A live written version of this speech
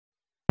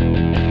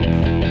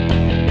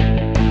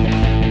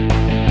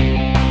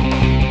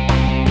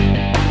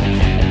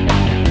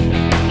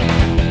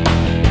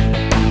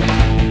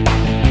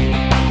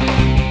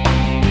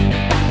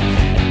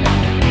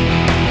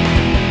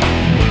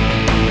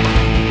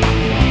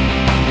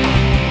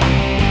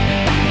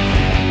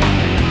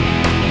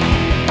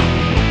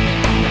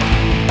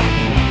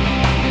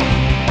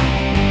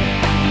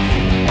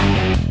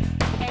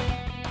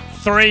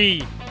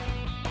3.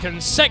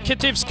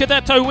 Consecutive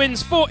Scudetto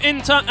wins for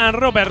Inter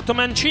and Roberto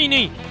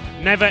Mancini.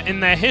 Never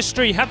in their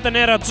history have the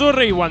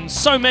Nerazzurri won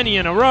so many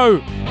in a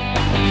row.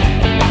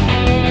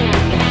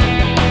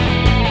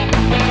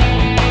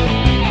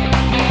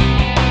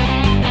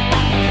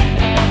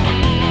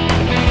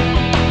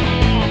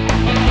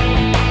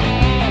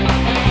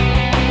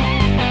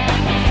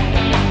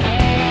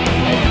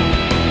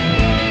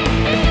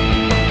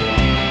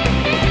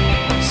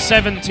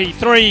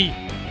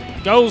 73.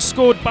 Goals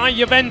scored by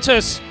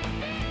Juventus.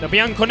 The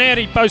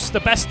Bianconeri boast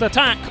the best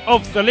attack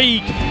of the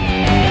league.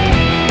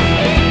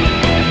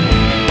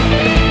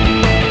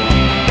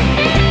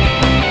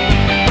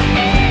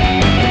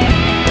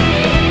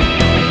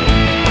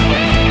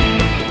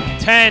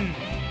 10.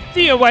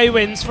 The away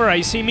wins for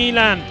AC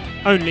Milan.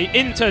 Only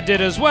Inter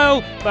did as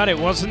well, but it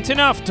wasn't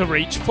enough to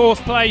reach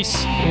 4th place.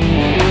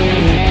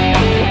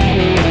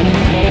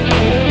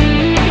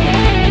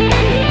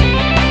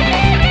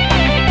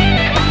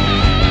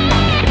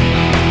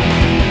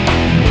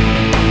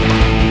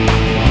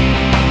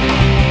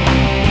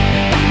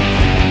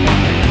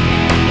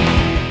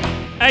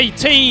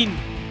 18.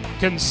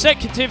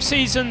 Consecutive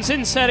seasons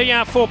in Serie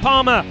A for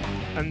Parma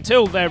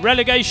until their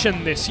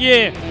relegation this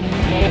year.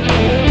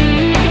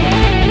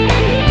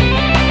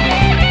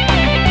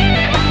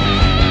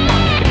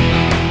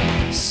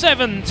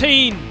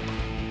 17.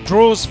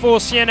 Draws for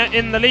Siena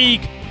in the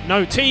league.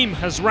 No team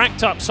has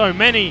racked up so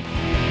many.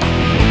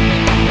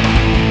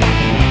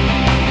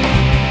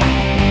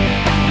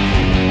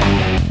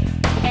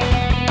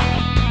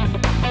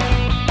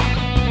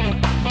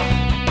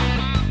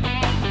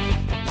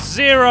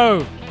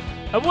 0.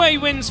 Away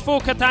wins for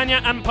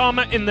Catania and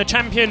Parma in the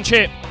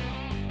Championship.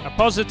 A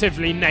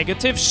positively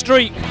negative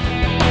streak.